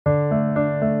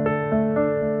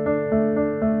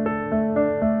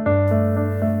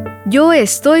Yo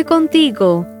estoy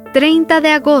contigo, 30 de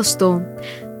agosto.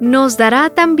 Nos dará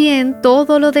también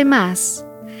todo lo demás.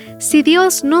 Si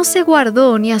Dios no se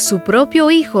guardó ni a su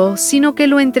propio Hijo, sino que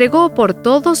lo entregó por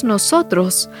todos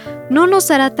nosotros, ¿no nos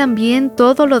dará también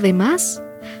todo lo demás?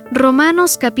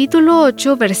 Romanos capítulo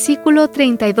 8, versículo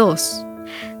 32.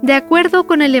 De acuerdo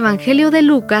con el Evangelio de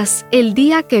Lucas, el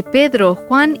día que Pedro,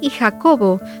 Juan y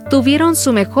Jacobo tuvieron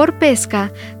su mejor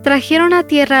pesca, trajeron a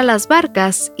tierra las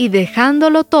barcas y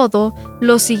dejándolo todo,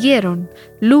 lo siguieron.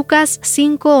 Lucas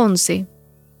 5:11.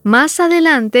 Más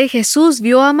adelante Jesús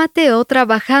vio a Mateo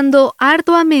trabajando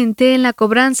arduamente en la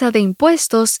cobranza de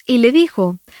impuestos y le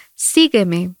dijo: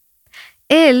 «Sígueme».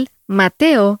 Él,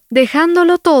 Mateo,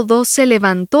 dejándolo todo, se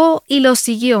levantó y lo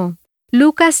siguió.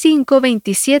 Lucas 5,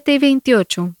 27 y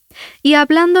 28. Y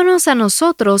hablándonos a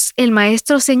nosotros, el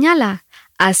Maestro señala: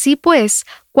 «Así pues,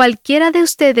 cualquiera de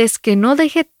ustedes que no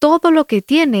deje todo lo que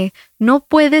tiene, no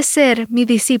puede ser mi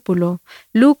discípulo».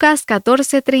 Lucas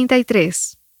 14,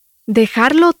 33.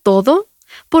 ¿Dejarlo todo?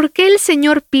 ¿Por qué el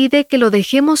Señor pide que lo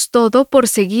dejemos todo por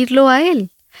seguirlo a Él?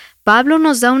 Pablo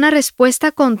nos da una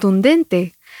respuesta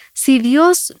contundente. Si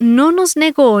Dios no nos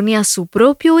negó ni a su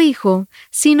propio Hijo,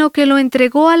 sino que lo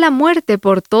entregó a la muerte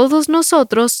por todos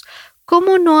nosotros,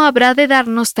 ¿cómo no habrá de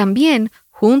darnos también,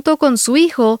 junto con su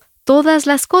Hijo, todas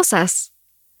las cosas?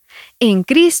 En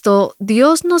Cristo,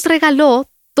 Dios nos regaló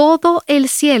todo el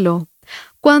cielo.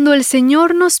 Cuando el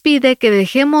Señor nos pide que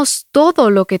dejemos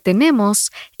todo lo que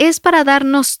tenemos, es para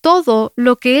darnos todo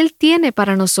lo que Él tiene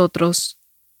para nosotros.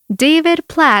 David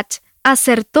Platt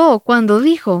acertó cuando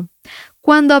dijo: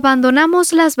 «Cuando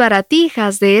abandonamos las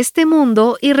baratijas de este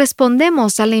mundo y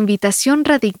respondemos a la invitación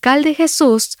radical de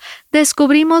Jesús,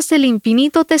 descubrimos el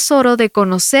infinito tesoro de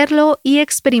conocerlo y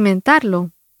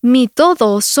experimentarlo». Mi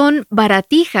todo son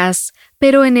baratijas,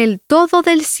 pero en el todo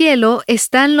del cielo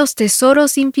están los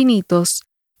tesoros infinitos.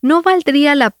 ¿No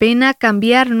valdría la pena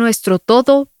cambiar nuestro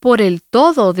todo por el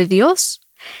todo de Dios?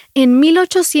 En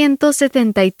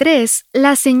 1873,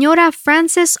 la señora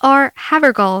Frances R.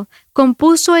 Havergal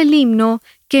compuso el himno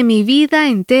 «Que mi vida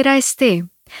entera esté».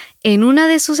 En una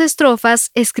de sus estrofas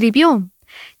escribió: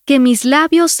 «Que mis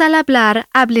labios al hablar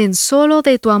hablen solo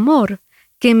de tu amor,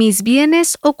 que mis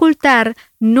bienes ocultar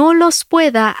no los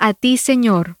pueda a ti,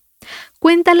 Señor».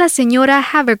 Cuenta la señora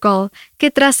Havergal que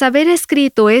tras haber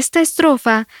escrito esta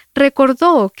estrofa,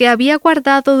 recordó que había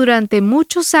guardado durante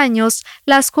muchos años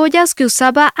las joyas que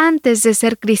usaba antes de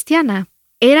ser cristiana.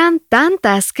 Eran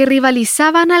tantas que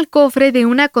rivalizaban al cofre de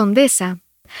una condesa.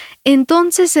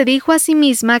 Entonces se dijo a sí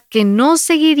misma que no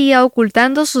seguiría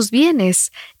ocultando sus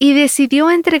bienes y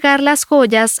decidió entregar las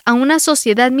joyas a una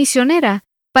sociedad misionera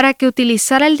para que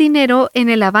utilizara el dinero en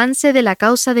el avance de la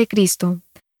causa de Cristo.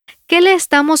 ¿Qué le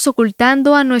estamos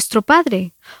ocultando a nuestro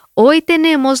Padre? Hoy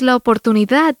tenemos la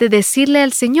oportunidad de decirle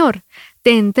al Señor: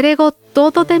 «Te entrego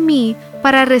todo de mí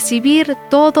para recibir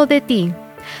todo de ti».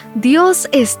 Dios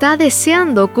está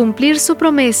deseando cumplir su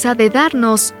promesa de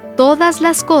darnos todas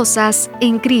las cosas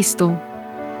en Cristo.